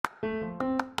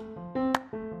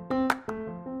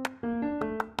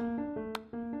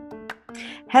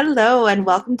Hello and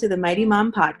welcome to the Mighty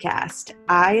Mom Podcast.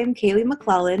 I am Kaylee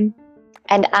McClellan.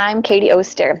 And I'm Katie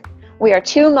Oster. We are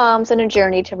two moms on a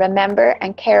journey to remember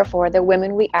and care for the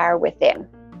women we are within.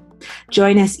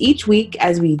 Join us each week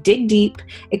as we dig deep,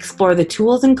 explore the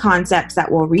tools and concepts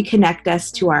that will reconnect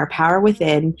us to our power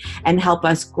within and help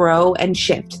us grow and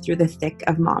shift through the thick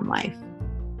of mom life.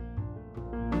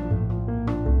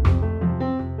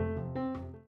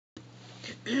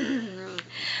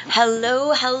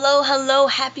 Hello,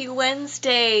 happy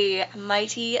Wednesday,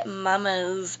 mighty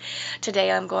mamas.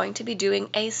 Today I'm going to be doing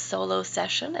a solo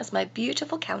session as my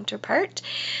beautiful counterpart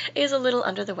is a little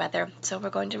under the weather. So we're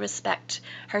going to respect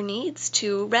her needs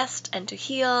to rest and to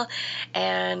heal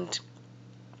and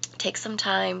take some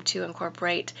time to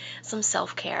incorporate some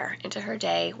self-care into her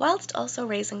day whilst also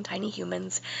raising tiny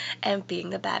humans and being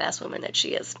the badass woman that she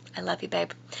is. I love you, babe.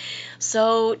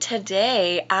 So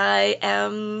today I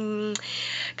am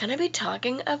gonna be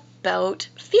talking about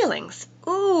feelings.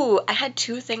 I had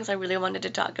two things I really wanted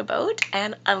to talk about,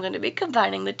 and I'm going to be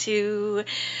combining the two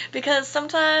because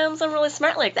sometimes I'm really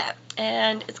smart like that,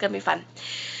 and it's going to be fun.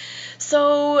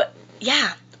 So,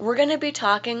 yeah, we're going to be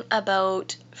talking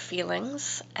about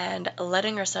feelings and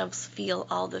letting ourselves feel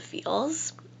all the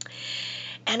feels.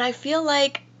 And I feel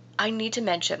like I need to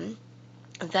mention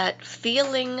that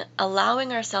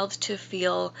allowing ourselves to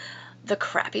feel the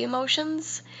crappy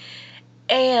emotions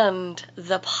and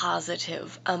the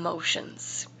positive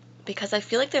emotions, because I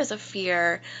feel like there's a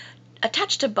fear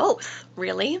attached to both,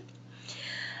 really.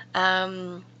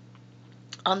 On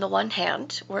the one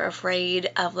hand, we're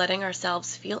afraid of letting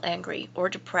ourselves feel angry or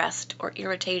depressed or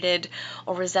irritated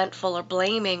or resentful or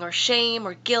blaming or shame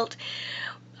or guilt.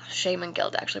 Shame and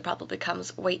guilt actually probably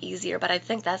comes way easier, but I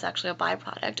think that's actually a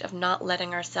byproduct of not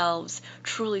letting ourselves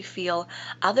truly feel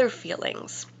other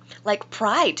feelings, like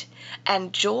pride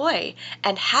and joy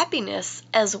and happiness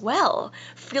as well.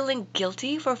 Feeling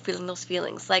guilty for feeling those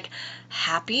feelings, like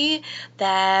happy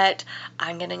that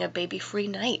I'm getting a baby-free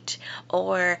night,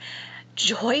 or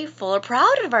joyful or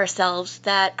proud of ourselves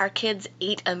that our kids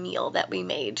ate a meal that we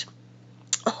made,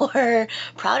 or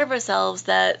proud of ourselves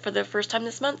that for the first time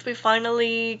this month we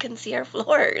finally can see our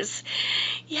floors.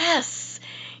 Yes,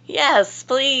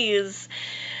 please.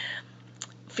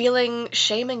 Feeling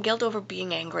shame and guilt over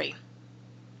being angry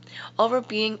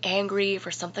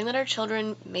for something that our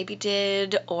children maybe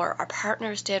did or our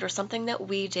partners did or something that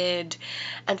we did,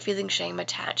 and feeling shame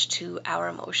attached to our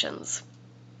emotions.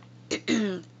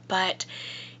 But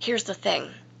here's the thing.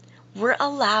 We're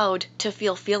allowed to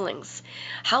feel feelings.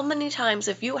 How many times,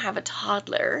 if you have a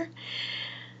toddler,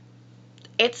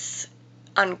 it's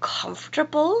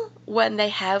uncomfortable when they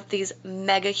have these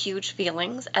mega huge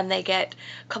feelings and they get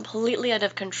completely out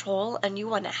of control and you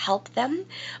want to help them,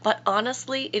 but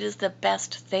honestly, it is the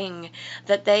best thing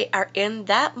that they are in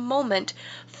that moment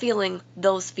feeling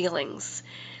those feelings.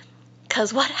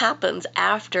 Because what happens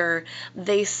after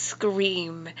they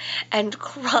scream and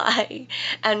cry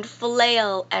and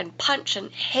flail and punch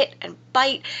and hit and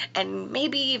bite and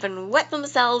maybe even wet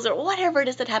themselves or whatever it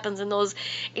is that happens in those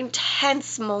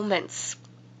intense moments?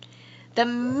 The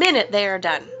minute they are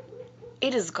done,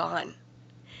 it is gone.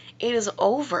 It is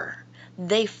over.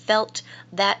 They felt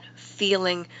that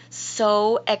feeling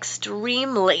so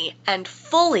extremely and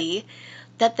fully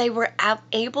that they were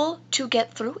able to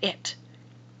get through it.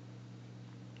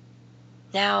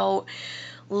 Now,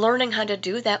 learning how to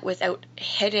do that without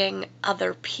hitting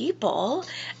other people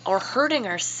or hurting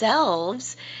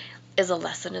ourselves is a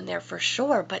lesson in there for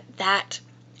sure, but that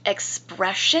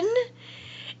expression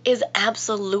is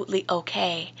absolutely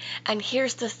okay. And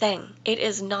here's the thing, it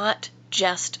is not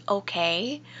just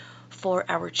okay for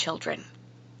our children.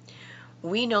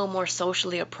 We know more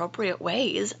socially appropriate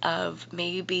ways of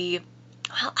maybe,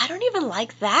 well, I don't even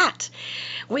like that.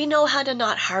 We know how to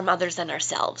not harm others and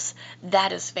ourselves.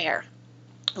 That is fair.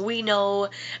 We know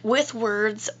with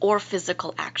words or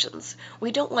physical actions.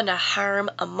 We don't want to harm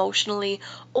emotionally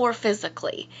or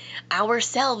physically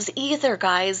ourselves either,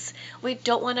 guys. We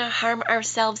don't want to harm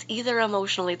ourselves either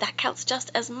emotionally. That counts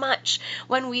just as much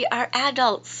when we are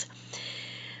adults.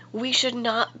 We should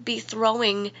not be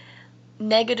throwing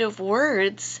negative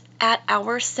words at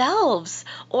ourselves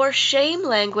or shame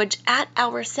language at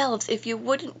ourselves. If you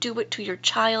wouldn't do it to your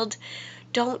child,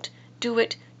 don't do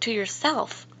it to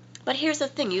yourself. But here's the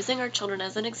thing, using our children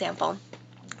as an example,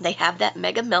 they have that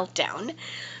mega meltdown.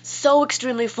 So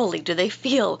extremely fully do they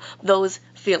feel those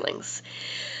feelings.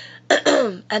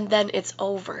 And then it's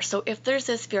over. So if there's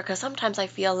this fear, because sometimes I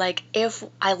feel like if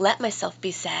I let myself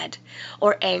be sad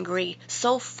or angry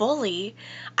so fully,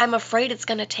 I'm afraid it's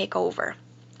going to take over.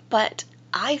 But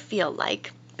I feel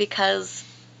like, because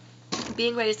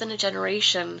being raised in a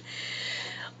generation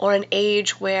or an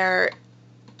age where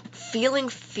feeling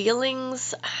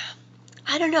feelings,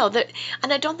 I don't know, that,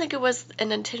 and I don't think it was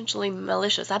an intentionally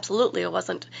malicious. Absolutely, it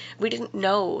wasn't. We didn't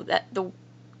know that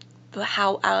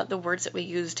how the words that we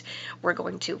used were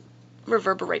going to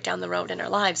reverberate down the road in our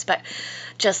lives, but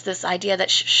just this idea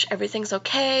that everything's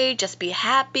okay, just be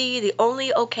happy. The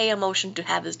only okay emotion to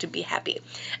have is to be happy.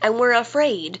 And we're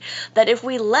afraid that if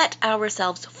we let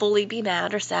ourselves fully be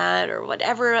mad or sad or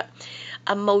whatever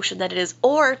emotion that it is,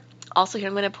 or also here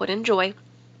I'm going to put in joy,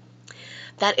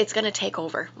 that it's going to take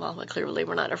over. Well, clearly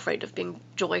we're not afraid of being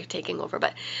joy taking over,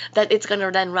 but that it's going to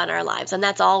then run our lives, and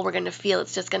that's all we're going to feel.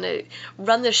 It's just going to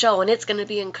run the show, and it's going to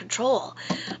be in control.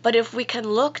 But if we can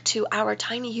look to our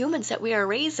tiny humans that we are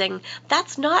raising,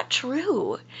 that's not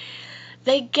true.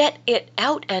 They get it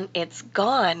out and it's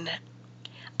gone.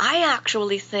 I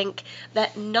actually think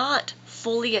that not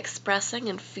fully expressing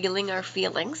and feeling our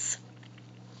feelings,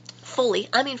 fully,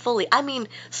 I mean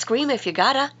scream if you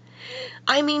gotta,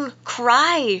 I mean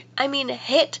cry, I mean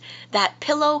hit that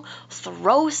pillow,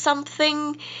 throw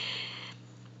something,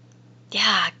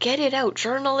 yeah, get it out,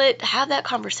 journal it, have that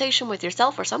conversation with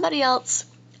yourself or somebody else,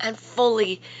 and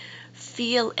fully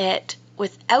feel it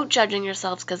without judging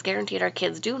yourselves, because guaranteed our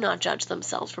kids do not judge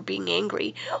themselves for being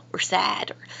angry or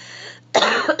sad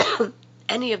or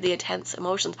any of the intense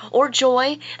emotions, or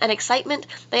joy and excitement.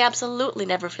 They absolutely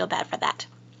never feel bad for that.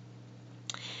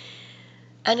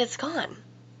 And it's gone.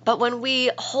 But when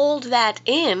we hold that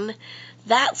in,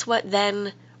 that's what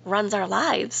then runs our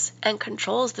lives and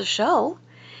controls the show,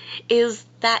 is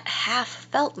that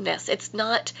half-feltness. It's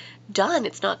not done.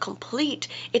 It's not complete.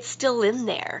 It's still in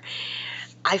there.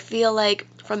 I feel like,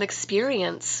 from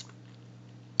experience,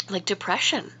 like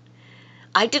depression,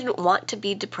 I didn't want to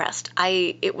be depressed.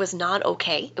 It was not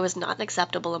okay. It was not an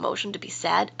acceptable emotion to be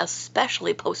sad,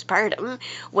 especially postpartum,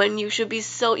 when you should be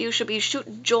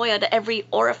shooting joy out of every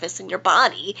orifice in your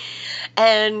body.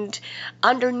 And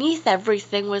underneath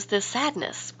everything was this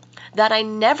sadness that I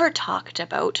never talked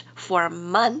about for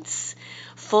months,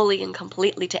 fully and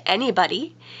completely, to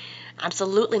anybody.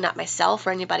 Absolutely not myself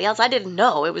or anybody else. I didn't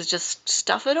know. It was just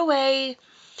stuff it away.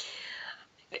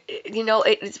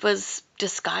 It was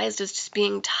disguised as just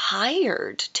being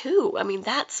tired, too. I mean,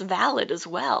 that's valid as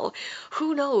well.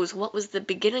 Who knows what was the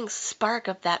beginning spark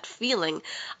of that feeling?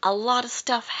 A lot of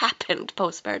stuff happened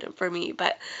postpartum for me,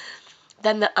 but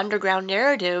then the underground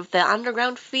narrative, the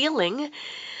underground feeling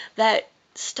that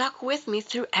stuck with me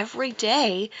through every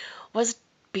day was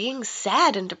being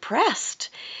sad and depressed.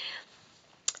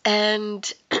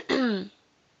 And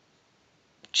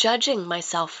judging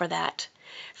myself for that,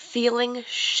 feeling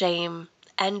shame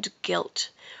and guilt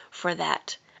for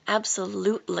that,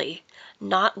 absolutely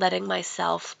not letting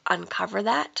myself uncover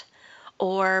that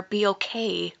or be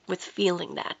okay with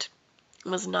feeling that,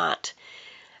 was not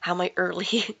how my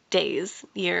early days,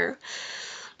 years,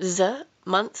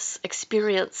 months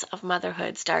experience of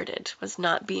motherhood started, was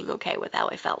not being okay with how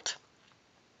I felt.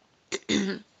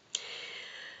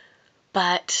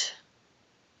 But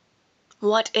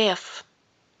what if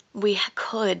we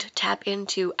could tap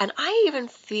into, and I even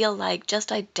feel like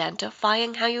just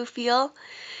identifying how you feel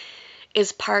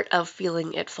is part of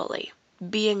feeling it fully.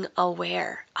 Being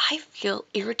aware. I feel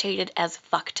irritated as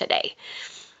fuck today.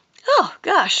 Oh,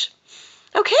 gosh.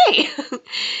 Okay.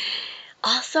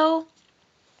 Also,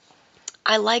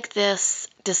 I like this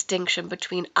distinction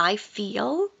between I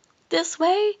feel this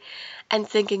way and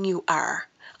thinking you are.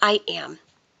 I am.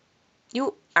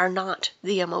 You are not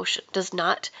the emotion. Does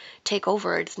not take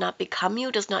over. It does not become you.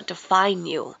 Does not define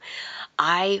you.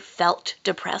 I felt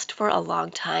depressed for a long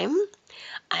time.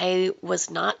 I was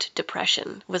not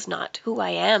depression. Was not who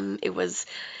I am. It was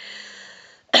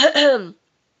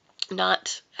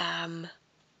not.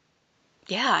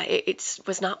 It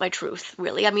was not my truth,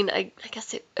 really. I mean, I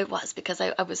guess it was, because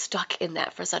I was stuck in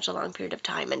that for such a long period of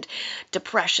time. And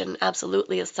depression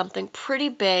absolutely is something pretty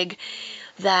big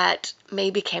that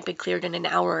maybe can't be cleared in an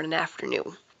hour or an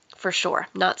afternoon, for sure.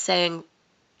 Not saying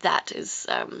that is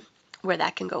where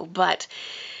that can go, but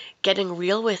getting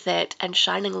real with it and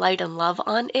shining light and love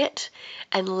on it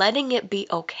and letting it be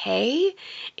okay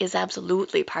is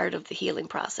absolutely part of the healing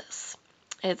process.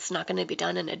 It's not going to be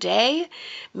done in a day.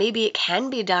 Maybe it can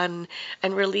be done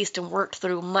and released and worked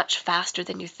through much faster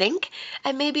than you think,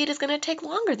 and maybe it is going to take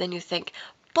longer than you think.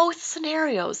 Both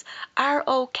scenarios are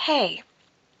okay.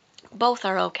 Both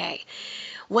are okay.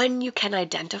 When you can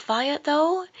identify it,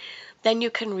 though, then you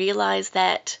can realize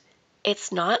that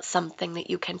it's not something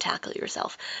that you can tackle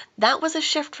yourself. That was a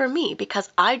shift for me, because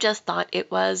I just thought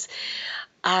it was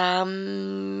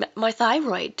my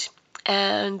thyroid.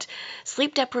 and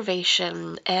sleep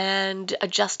deprivation and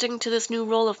adjusting to this new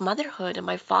role of motherhood, and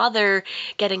my father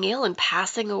getting ill and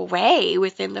passing away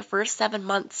within the first 7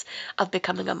 months of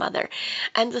becoming a mother,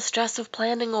 and the stress of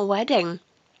planning a wedding.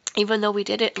 Even though we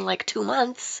did it in like 2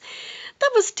 months,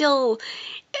 that was still,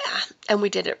 yeah, and we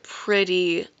did it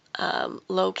pretty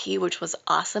low key, which was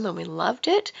awesome, and we loved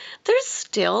it. There's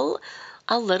still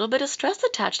a little bit of stress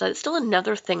attached to that. It's still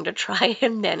another thing to try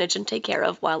and manage and take care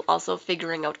of while also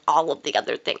figuring out all of the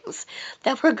other things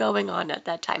that were going on at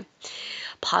that time.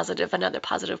 Another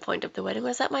positive point of the wedding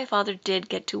was that my father did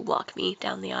get to walk me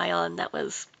down the aisle, and that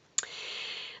is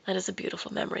a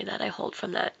beautiful memory that I hold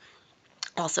from that.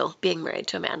 Also, being married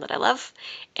to a man that I love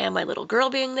and my little girl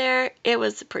being there, it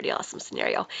was a pretty awesome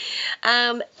scenario.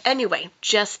 Anyway,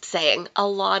 just saying, a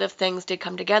lot of things did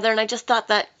come together, and I just thought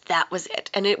that that was it,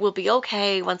 and it will be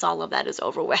okay once all of that is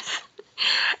over with.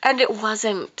 And it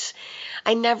wasn't.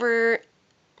 I never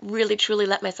really truly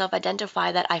let myself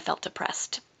identify that I felt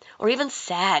depressed or even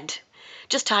sad,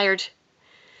 just tired.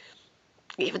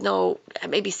 Even though I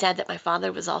may be sad that my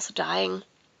father was also dying,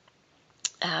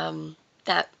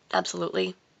 that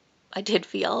absolutely I did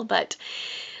feel, but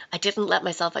I didn't let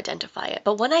myself identify it.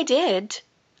 But when I did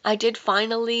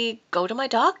finally go to my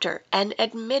doctor and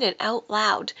admit it out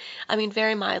loud. I mean,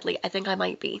 very mildly, I think I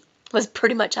might be. Was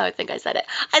pretty much how I think I said it.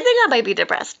 I think I might be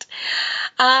depressed.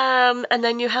 And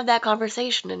then you have that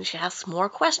conversation, and she asks more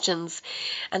questions.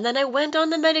 And then I went on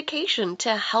the medication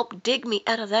to help dig me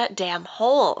out of that damn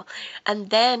hole. And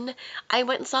then I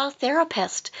went and saw a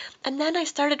therapist. And then I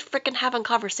started freaking having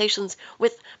conversations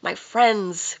with my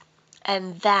friends.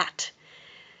 And that.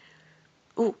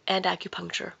 Ooh, and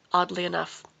acupuncture, oddly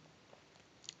enough.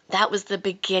 That was the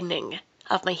beginning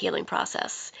of my healing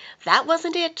process. That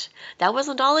wasn't it. That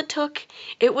wasn't all it took.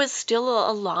 It was still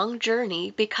a long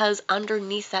journey, because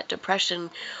underneath that depression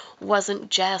wasn't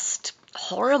just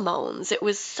hormones. It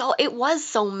was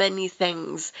so many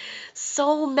things.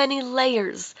 So many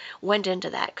layers went into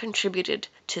that, contributed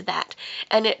to that.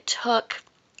 And it took,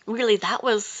 really, that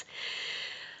was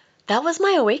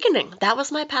my awakening. That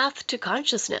was my path to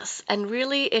consciousness. And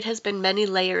really, it has been many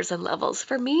layers and levels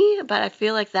for me, but I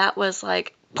feel like that was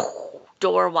like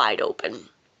door wide open.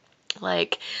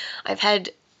 Like, I've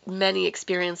had many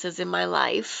experiences in my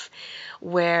life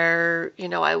where,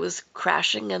 I was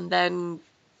crashing and then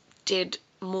did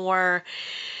more,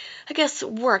 I guess,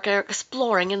 work or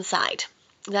exploring inside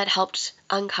that helped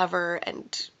uncover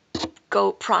and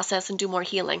go process and do more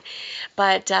healing.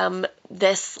 But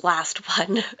this last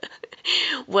one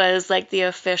was like the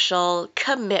official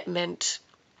commitment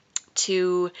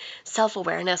to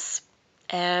self-awareness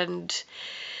and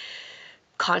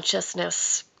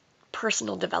consciousness,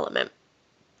 personal development.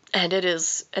 And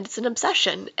it's an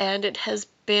obsession, and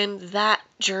that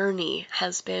journey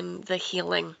has been the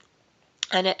healing.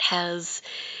 And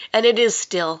it is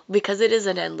still, because it is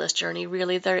an endless journey,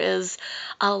 really. There is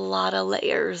a lot of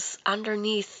layers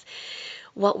underneath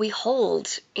what we hold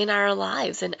in our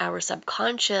lives, in our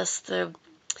subconscious, the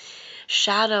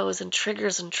shadows and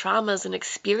triggers and traumas and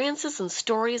experiences and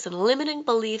stories and limiting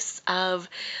beliefs of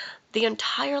the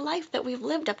entire life that we've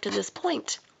lived up to this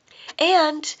point.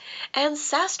 And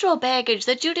ancestral baggage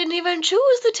that you didn't even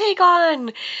choose to take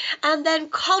on. And then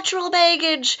cultural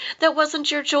baggage that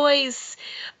wasn't your choice.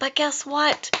 But guess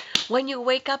what? When you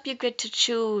wake up, you get to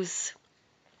choose.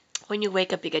 When you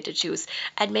wake up, you get to choose.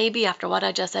 And maybe after what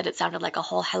I just said, it sounded like a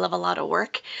whole hell of a lot of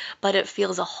work, but it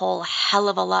feels a whole hell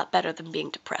of a lot better than being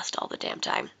depressed all the damn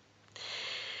time.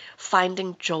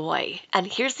 Finding joy. And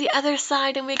here's the other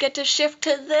side, and we get to shift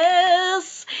to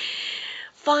this.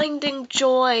 Finding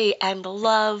joy and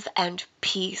love and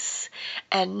peace,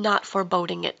 and not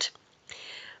foreboding it.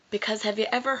 Because have you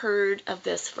ever heard of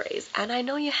this phrase? And I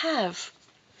know you have.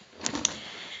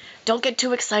 Don't get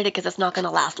too excited because it's not going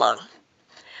to last long.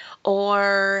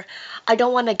 Or, I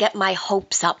don't want to get my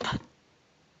hopes up,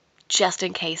 just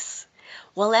in case.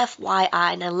 Well, FYI,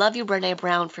 and I love you, Brene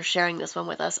Brown, for sharing this one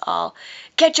with us all.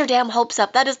 Get your damn hopes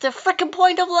up. That is the frickin'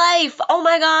 point of life. Oh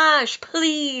my gosh,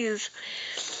 please.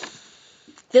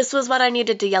 This was what I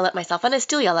needed to yell at myself, and I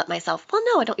still yell at myself. Well,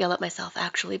 no, I don't yell at myself,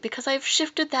 actually, because I've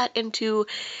shifted that into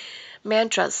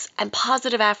mantras and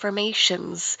positive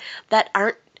affirmations that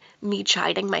aren't me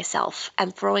chiding myself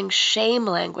and throwing shame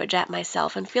language at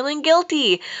myself and feeling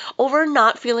guilty over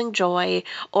not feeling joy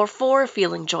or for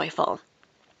feeling joyful.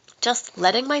 Just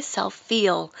letting myself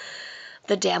feel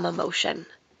the damn emotion.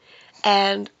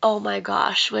 And oh my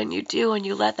gosh, when you do, and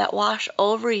you let that wash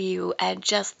over you, and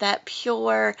just that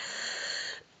pure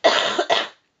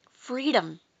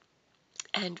freedom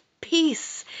and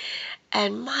peace,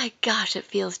 and my gosh, it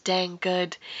feels dang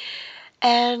good.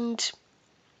 And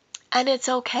And it's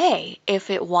okay if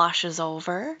it washes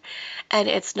over and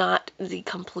it's not the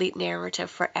complete narrative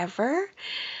forever.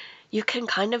 You can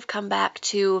kind of come back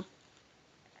to,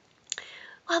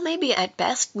 well, maybe at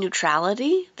best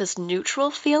neutrality, this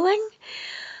neutral feeling.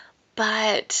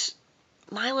 But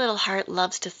my little heart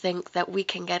loves to think that we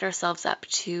can get ourselves up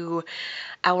to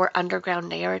our underground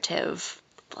narrative,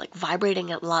 like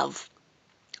vibrating at love.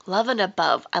 Love and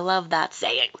above. I love that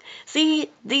saying.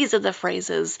 See, these are the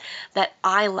phrases that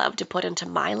I love to put into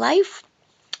my life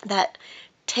that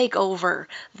take over,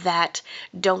 that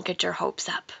don't get your hopes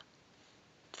up.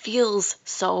 Feels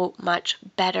so much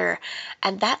better.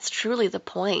 And that's truly the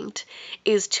point,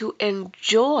 is to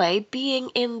enjoy being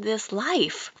in this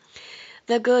life.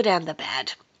 The good and the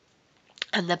bad.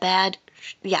 And the bad,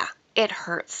 yeah, it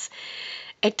hurts.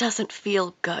 It doesn't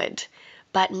feel good.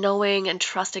 But knowing and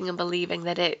trusting and believing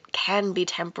that it can be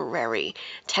temporary.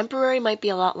 Temporary might be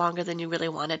a lot longer than you really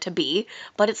want it to be,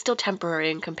 but it's still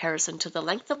temporary in comparison to the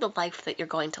length of the life that you're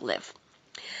going to live.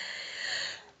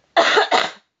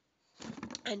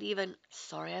 And even,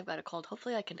 sorry, I've got a cold.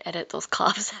 Hopefully I can edit those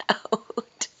coughs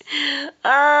out.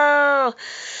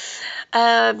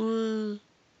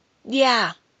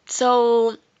 Yeah.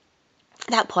 So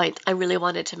that point I really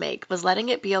wanted to make was letting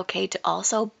it be okay to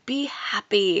also be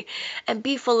happy and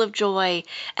be full of joy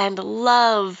and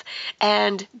love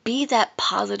and be that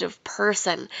positive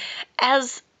person.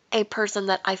 As a person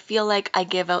that I feel like I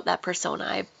give out that persona,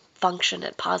 I function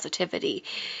at positivity.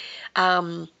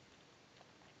 And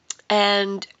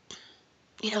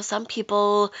some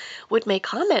people would make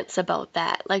comments about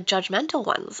that, like judgmental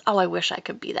ones. Oh, I wish I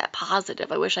could be that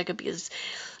positive. I wish I could be as,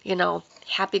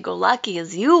 happy-go-lucky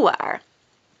as you are.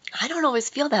 I don't always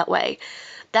feel that way.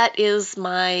 That is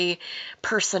my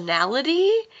personality.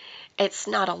 It's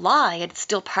not a lie. It's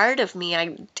still part of me.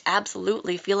 I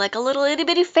absolutely feel like a little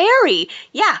itty-bitty fairy.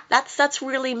 Yeah, that's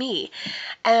really me.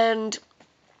 And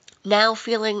now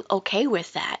feeling okay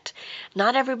with that.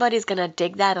 Not everybody's going to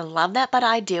dig that and love that, but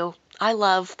I do. I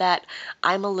love that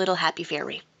I'm a little happy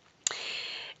fairy.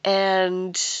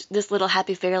 And this little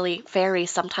happy fairy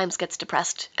sometimes gets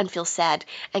depressed and feels sad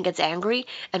and gets angry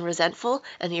and resentful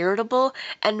and irritable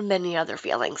and many other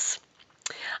feelings.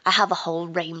 I have a whole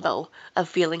rainbow of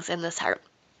feelings in this heart.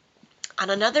 And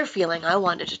another feeling I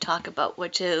wanted to talk about,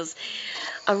 which is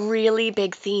a really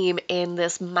big theme in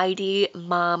this Mighty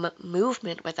Mom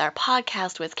movement with our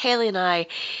podcast with Kaylee and I,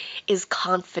 is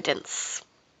confidence.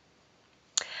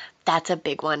 That's a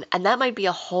big one. And that might be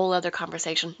a whole other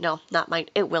conversation. No, not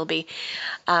might. It will be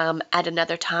at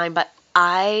another time. But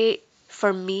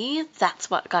for me, that's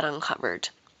what got uncovered.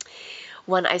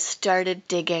 When I started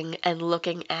digging and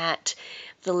looking at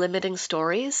the limiting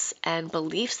stories and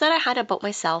beliefs that I had about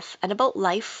myself and about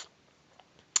life,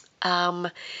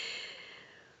 are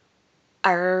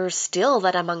still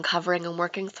that I'm uncovering and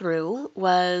working through,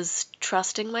 was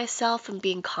trusting myself and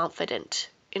being confident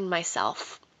in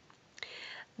myself.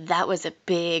 That was a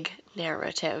big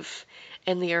narrative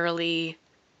in the early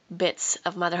bits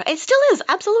of motherhood. It still is,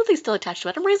 absolutely still attached to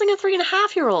it. I'm raising a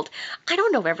 3.5-year-old. I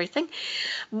don't know everything,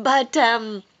 but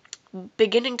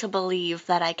beginning to believe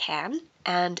that I can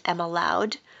and am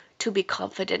allowed to be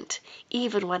confident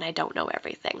even when I don't know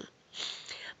everything.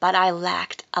 But I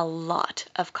lacked a lot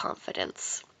of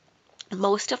confidence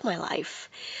most of my life.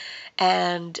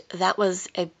 And that was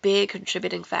a big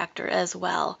contributing factor as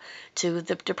well to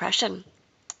the depression,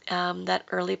 that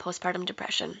early postpartum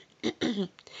depression.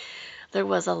 There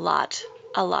was a lot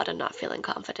of not feeling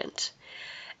confident.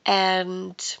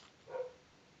 And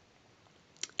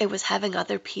it was having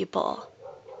other people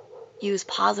use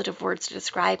positive words to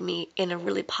describe me in a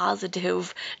really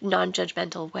positive,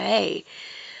 non-judgmental way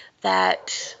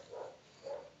that,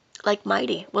 like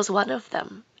Mighty was one of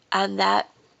them. And that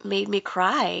made me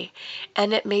cry,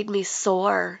 and it made me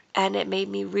soar, and it made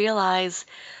me realize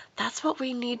that's what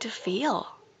we need to feel.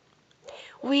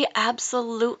 We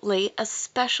absolutely,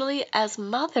 especially as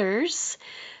mothers,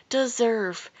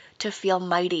 deserve to feel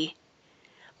mighty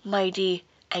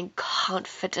and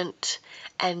confident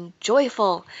and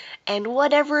joyful and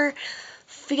whatever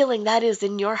feeling that is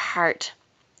in your heart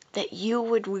that you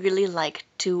would really like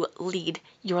to lead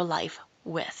your life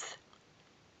with.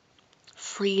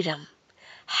 Freedom,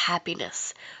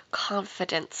 happiness,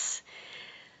 confidence,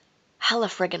 hella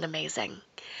friggin' amazing.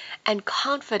 And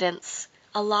confidence,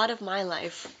 a lot of my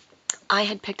life, I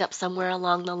had picked up somewhere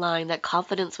along the line that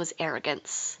confidence was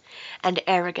arrogance, and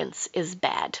arrogance is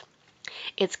bad.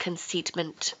 It's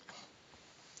conceitment.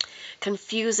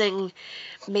 Confusing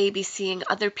maybe seeing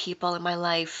other people in my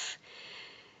life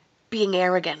being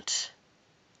arrogant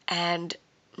and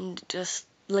just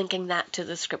linking that to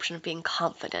the description of being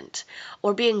confident,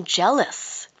 or being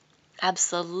jealous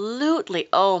Absolutely.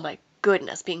 Oh my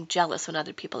goodness, being jealous when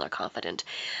other people are confident.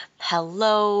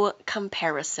 Hello,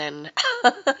 comparison.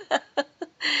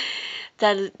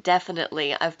 That is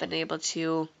definitely, I've been able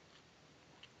to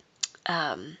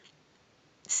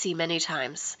see many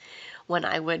times when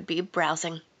I would be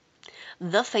browsing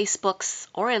the Facebooks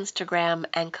or Instagram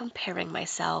and comparing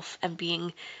myself and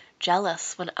being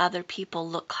jealous when other people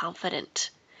look confident.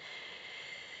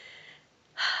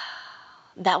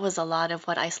 That was a lot of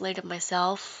what isolated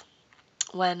myself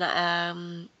when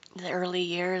the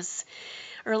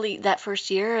that first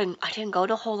year, and I didn't go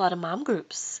to a whole lot of mom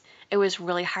groups. It was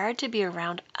really hard to be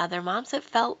around other moms that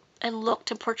felt and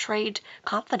looked and portrayed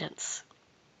confidence.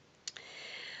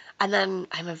 And then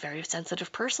I'm a very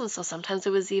sensitive person, so sometimes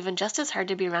it was even just as hard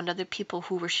to be around other people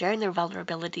who were sharing their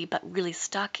vulnerability but really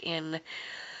stuck in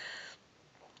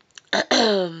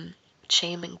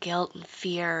shame and guilt and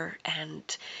fear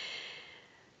and,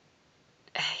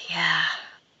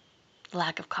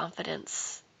 lack of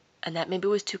confidence. And that maybe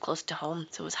was too close to home,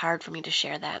 so it was hard for me to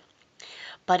share that.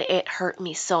 But it hurt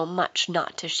me so much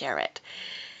not to share it.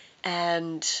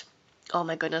 And oh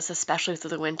my goodness, especially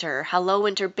through the winter. Hello,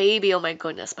 winter baby. Oh my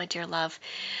goodness, my dear love.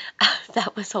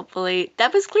 That was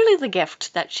clearly the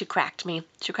gift that she cracked me.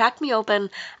 She cracked me open.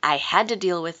 I had to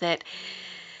deal with it.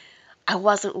 I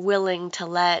wasn't willing to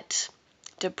let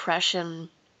depression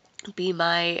be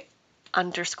my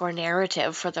underscore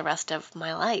narrative for the rest of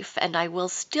my life. And I will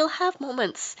still have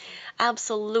moments,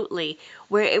 absolutely,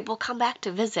 where it will come back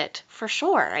to visit, for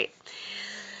sure, right?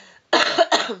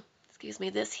 Excuse me,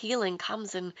 this healing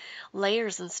comes in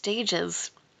layers and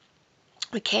stages.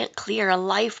 We can't clear a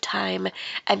lifetime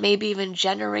and maybe even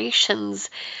generations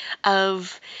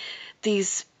of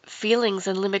these feelings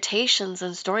and limitations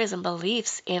and stories and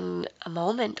beliefs in a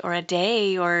moment or a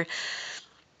day or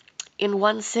in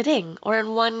one sitting or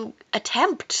in one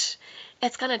attempt.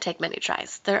 It's going to take many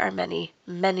tries. There are many,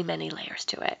 many, many layers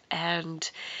to it. And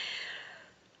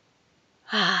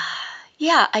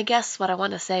I guess what I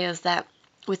want to say is that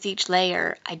with each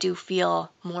layer, I do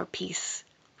feel more peace,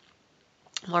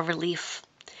 more relief,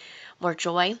 more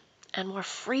joy, and more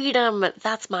freedom.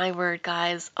 That's my word,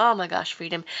 guys. Oh my gosh,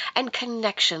 freedom. And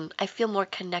connection. I feel more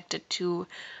connected to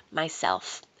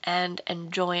myself and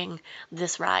enjoying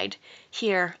this ride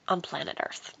here on planet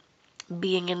Earth.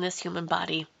 Being in this human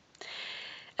body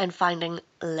and finding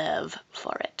love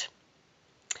for it.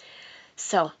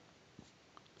 So,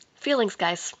 feelings,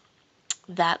 guys.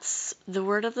 That's the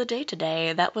word of the day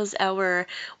today. That was our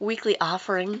weekly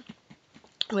offering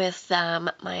with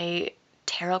my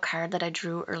tarot card that I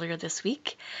drew earlier this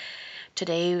week.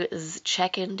 Today is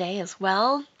check-in day as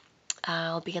well.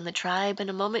 I'll be in the tribe in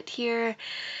a moment here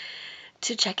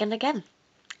to check in again.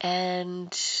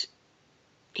 And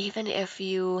even if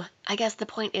I guess the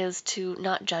point is to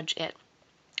not judge it.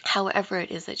 However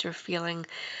it is that you're feeling,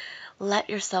 let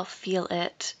yourself feel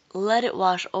it. Let it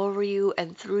wash over you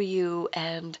and through you,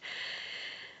 and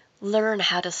learn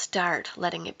how to start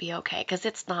letting it be okay, because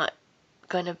it's not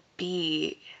going to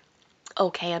be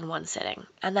okay in one sitting,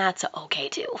 and that's okay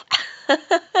too.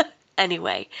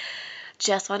 Anyway,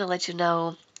 just want to let you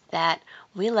know that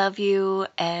we love you,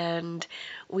 and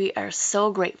we are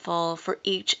so grateful for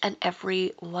each and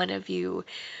every one of you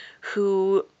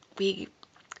who we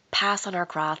pass on our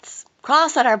cross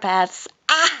on our paths,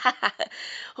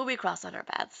 who we cross on our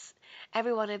paths.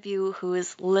 Every one of you who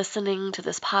is listening to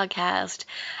this podcast,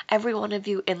 every one of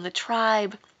you in the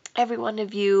tribe, every one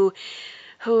of you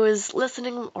who is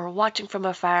listening or watching from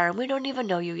afar, and we don't even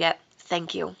know you yet,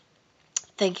 thank you.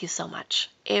 Thank you so much.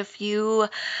 If you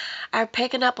are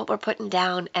picking up what we're putting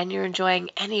down and you're enjoying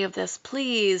any of this,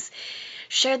 please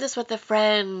share this with a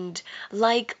friend,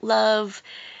 love,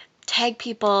 tag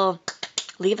people,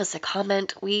 leave us a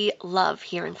comment. We love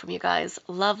hearing from you guys.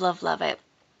 Love, love, love it.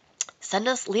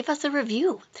 Leave us a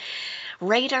review.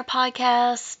 Rate our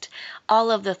podcast, all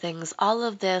of the things, all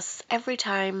of this. Every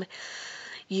time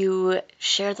you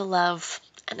share the love,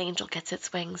 an angel gets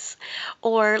its wings.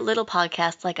 Or little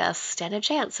podcasts like us stand a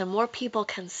chance, and more people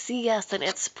can see us, and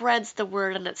it spreads the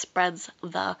word and it spreads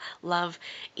the love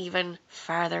even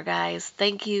farther, guys.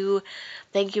 Thank you.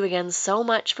 Thank you again so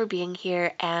much for being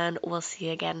here, and we'll see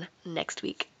you again next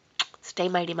week. Stay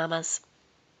mighty, mamas.